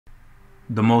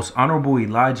The Most Honorable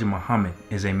Elijah Muhammad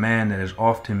is a man that is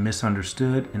often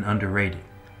misunderstood and underrated.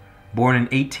 Born in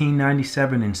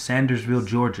 1897 in Sandersville,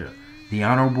 Georgia, the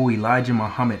Honorable Elijah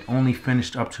Muhammad only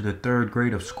finished up to the 3rd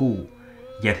grade of school,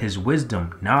 yet his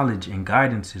wisdom, knowledge, and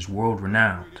guidance is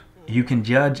world-renowned. You can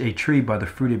judge a tree by the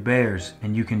fruit it bears,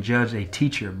 and you can judge a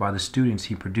teacher by the students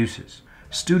he produces.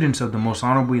 Students of the Most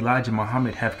Honorable Elijah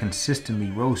Muhammad have consistently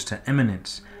rose to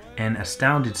eminence and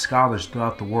astounded scholars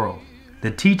throughout the world. The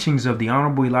teachings of the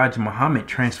Honorable Elijah Muhammad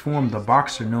transformed the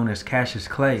boxer known as Cassius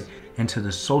Clay into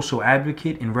the social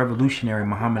advocate and revolutionary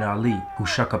Muhammad Ali, who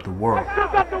shook up the world.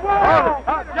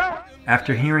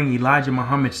 After hearing Elijah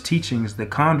Muhammad's teachings, the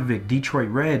convict Detroit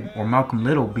Red, or Malcolm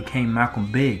Little, became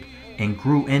Malcolm Big and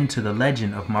grew into the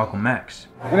legend of Malcolm X.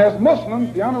 And as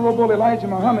Muslims, the Honorable Elijah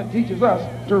Muhammad teaches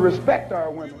us to respect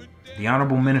our women. The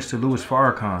Honorable Minister Louis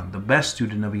Farrakhan, the best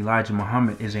student of Elijah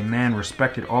Muhammad, is a man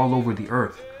respected all over the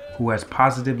earth, who has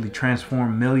positively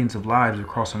transformed millions of lives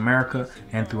across America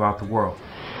and throughout the world.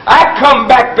 I come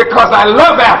back because I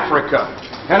love Africa,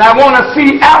 and I want to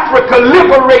see Africa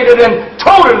liberated and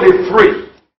totally free.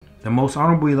 The Most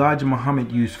Honorable Elijah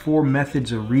Muhammad used 4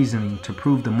 methods of reasoning to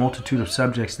prove the multitude of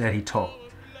subjects that he taught.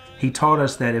 He taught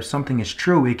us that if something is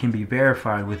true, it can be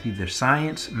verified with either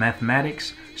science,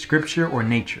 mathematics, scripture, or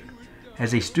nature.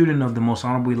 As a student of the Most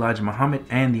Honorable Elijah Muhammad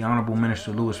and the Honorable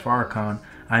Minister Louis Farrakhan,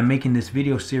 I am making this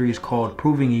video series called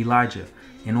Proving Elijah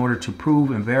in order to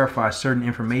prove and verify certain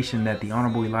information that the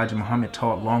Honorable Elijah Muhammad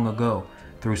taught long ago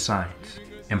through science.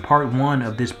 In part 1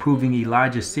 of this Proving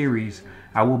Elijah series,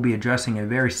 I will be addressing a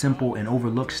very simple and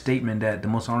overlooked statement that the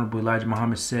Most Honorable Elijah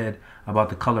Muhammad said about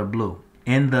the color blue.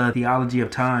 In the Theology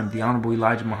of Time, the Honorable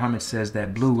Elijah Muhammad says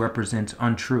that blue represents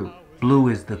untrue. Blue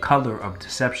is the color of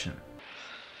deception.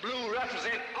 Blue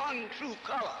represents untrue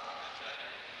color.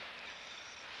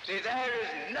 See, there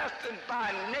is nothing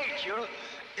by nature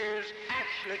is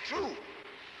actually true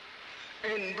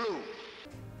in blue.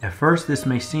 At first, this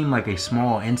may seem like a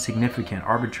small, insignificant,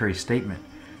 arbitrary statement.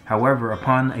 However,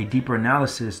 upon a deeper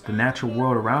analysis, the natural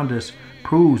world around us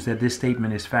proves that this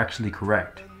statement is factually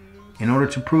correct. In order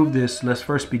to prove this, let's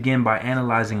first begin by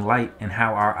analyzing light and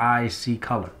how our eyes see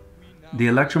color. The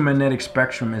electromagnetic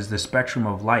spectrum is the spectrum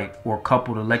of light, or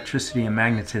coupled electricity and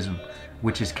magnetism,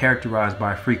 which is characterized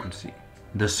by frequency.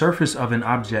 The surface of an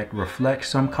object reflects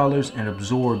some colors and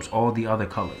absorbs all the other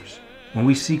colors. When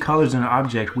we see colors in an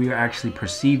object, we are actually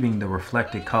perceiving the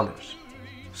reflected colors.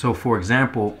 So for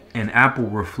example, an apple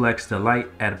reflects the light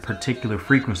at a particular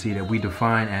frequency that we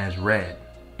define as red.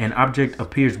 An object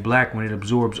appears black when it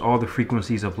absorbs all the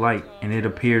frequencies of light, and it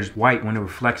appears white when it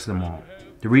reflects them all.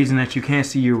 The reason that you can't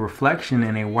see your reflection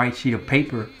in a white sheet of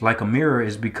paper like a mirror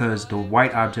is because the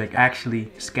white object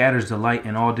actually scatters the light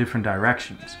in all different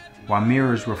directions, while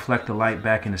mirrors reflect the light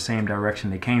back in the same direction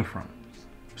they came from.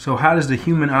 So how does the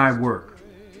human eye work?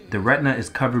 The retina is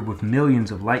covered with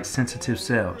millions of light-sensitive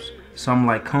cells, some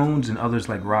like cones and others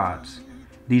like rods.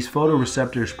 These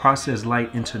photoreceptors process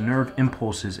light into nerve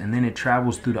impulses, and then it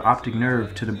travels through the optic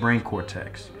nerve to the brain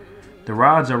cortex. The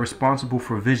rods are responsible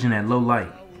for vision at low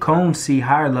light. Cones see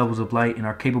higher levels of light and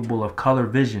are capable of color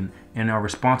vision and are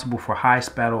responsible for high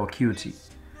spatial acuity.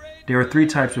 There are 3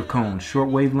 types of cones: short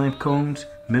wavelength cones,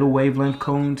 middle wavelength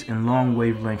cones, and long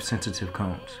wavelength sensitive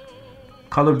cones.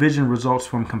 Color vision results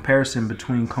from comparison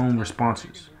between cone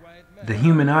responses. The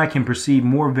human eye can perceive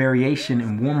more variation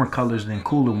in warmer colors than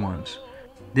cooler ones.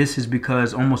 This is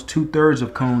because almost 2/3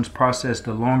 of cones process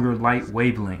the longer light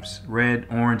wavelengths, red,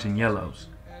 orange, and yellows.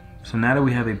 So now that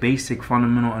we have a basic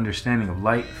fundamental understanding of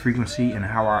light, frequency, and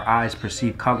how our eyes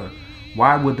perceive color,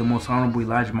 why would the Most Honorable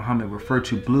Elijah Muhammad refer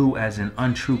to blue as an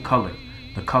untrue color,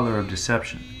 the color of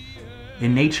deception?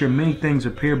 In nature, many things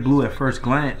appear blue at first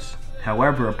glance.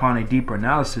 However, upon a deeper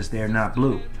analysis, they are not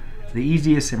blue. The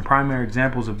easiest and primary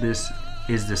examples of this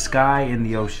is the sky and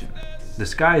the ocean. The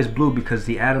sky is blue because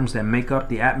the atoms that make up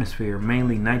the atmosphere,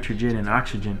 mainly nitrogen and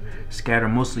oxygen, scatter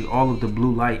mostly all of the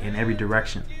blue light in every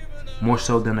direction, more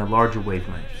so than the larger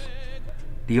wavelengths.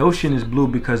 The ocean is blue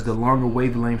because the longer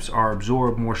wavelengths are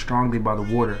absorbed more strongly by the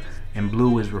water, and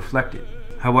blue is reflected.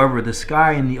 However, the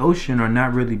sky and the ocean are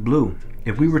not really blue.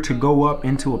 If we were to go up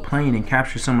into a plane and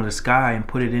capture some of the sky and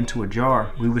put it into a jar,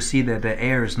 we would see that the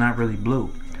air is not really blue.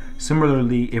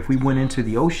 Similarly, if we went into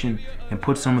the ocean and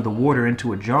put some of the water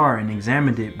into a jar and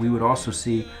examined it, we would also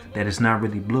see that it's not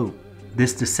really blue.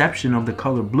 This deception of the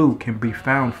color blue can be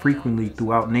found frequently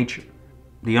throughout nature.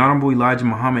 The Honorable Elijah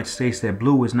Muhammad states that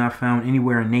blue is not found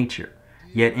anywhere in nature,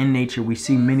 yet in nature we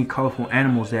see many colorful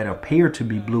animals that appear to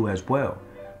be blue as well.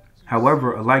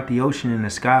 However, unlike the ocean and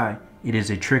the sky, it is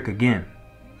a trick again.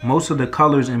 Most of the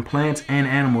colors in plants and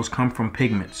animals come from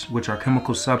pigments, which are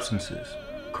chemical substances.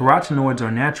 Carotenoids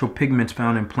are natural pigments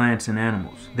found in plants and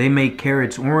animals. They make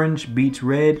carrots orange, beets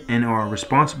red, and are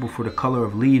responsible for the color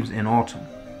of leaves in autumn.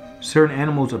 Certain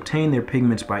animals obtain their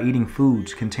pigments by eating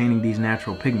foods containing these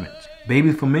natural pigments.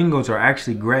 Baby flamingos are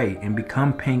actually gray and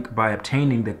become pink by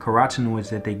obtaining the carotenoids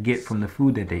that they get from the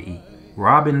food that they eat.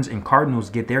 Robins and cardinals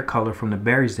get their color from the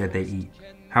berries that they eat.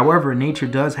 However, nature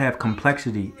does have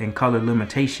complexity and color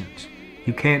limitations.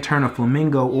 You can't turn a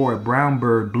flamingo or a brown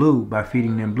bird blue by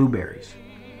feeding them blueberries.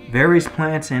 Various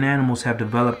plants and animals have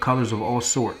developed colors of all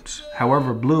sorts.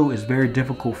 However, blue is very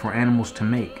difficult for animals to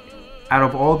make. Out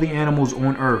of all the animals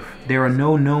on Earth, there are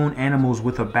no known animals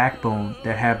with a backbone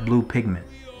that have blue pigment.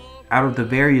 Out of the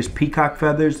various peacock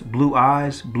feathers, blue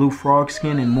eyes, blue frog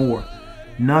skin, and more,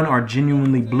 none are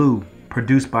genuinely blue,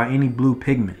 produced by any blue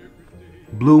pigment.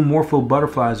 Blue morpho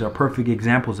butterflies are perfect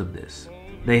examples of this.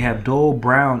 They have dull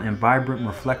brown and vibrant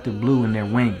reflective blue in their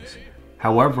wings.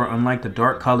 However, unlike the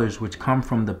dark colors which come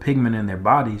from the pigment in their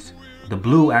bodies, the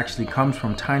blue actually comes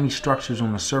from tiny structures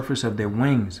on the surface of their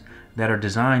wings that are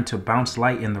designed to bounce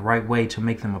light in the right way to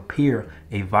make them appear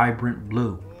a vibrant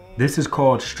blue. This is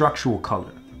called structural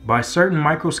color. By certain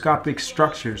microscopic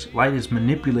structures, light is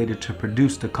manipulated to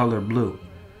produce the color blue.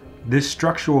 This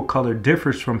structural color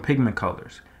differs from pigment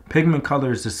colors. Pigment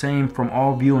color is the same from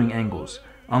all viewing angles,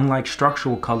 unlike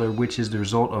structural color, which is the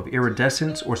result of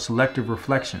iridescence or selective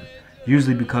reflection,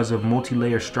 usually because of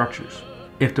multi-layer structures.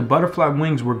 If the butterfly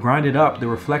wings were grinded up, the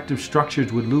reflective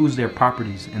structures would lose their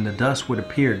properties and the dust would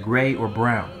appear gray or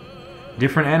brown.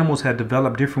 Different animals have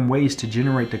developed different ways to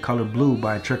generate the color blue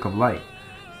by a trick of light.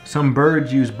 Some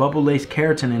birds use bubble-lace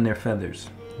keratin in their feathers,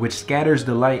 which scatters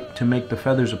the light to make the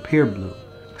feathers appear blue.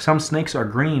 Some snakes are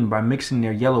green by mixing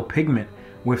their yellow pigment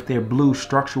with their blue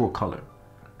structural color.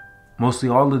 Mostly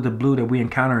all of the blue that we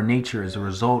encounter in nature is a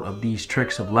result of these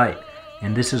tricks of light,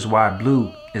 and this is why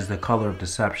blue is the color of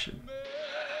deception.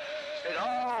 It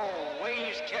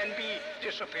always can be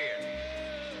disappeared,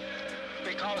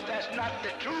 because that's not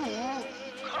the true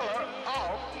color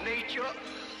of nature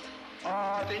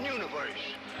or the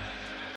universe.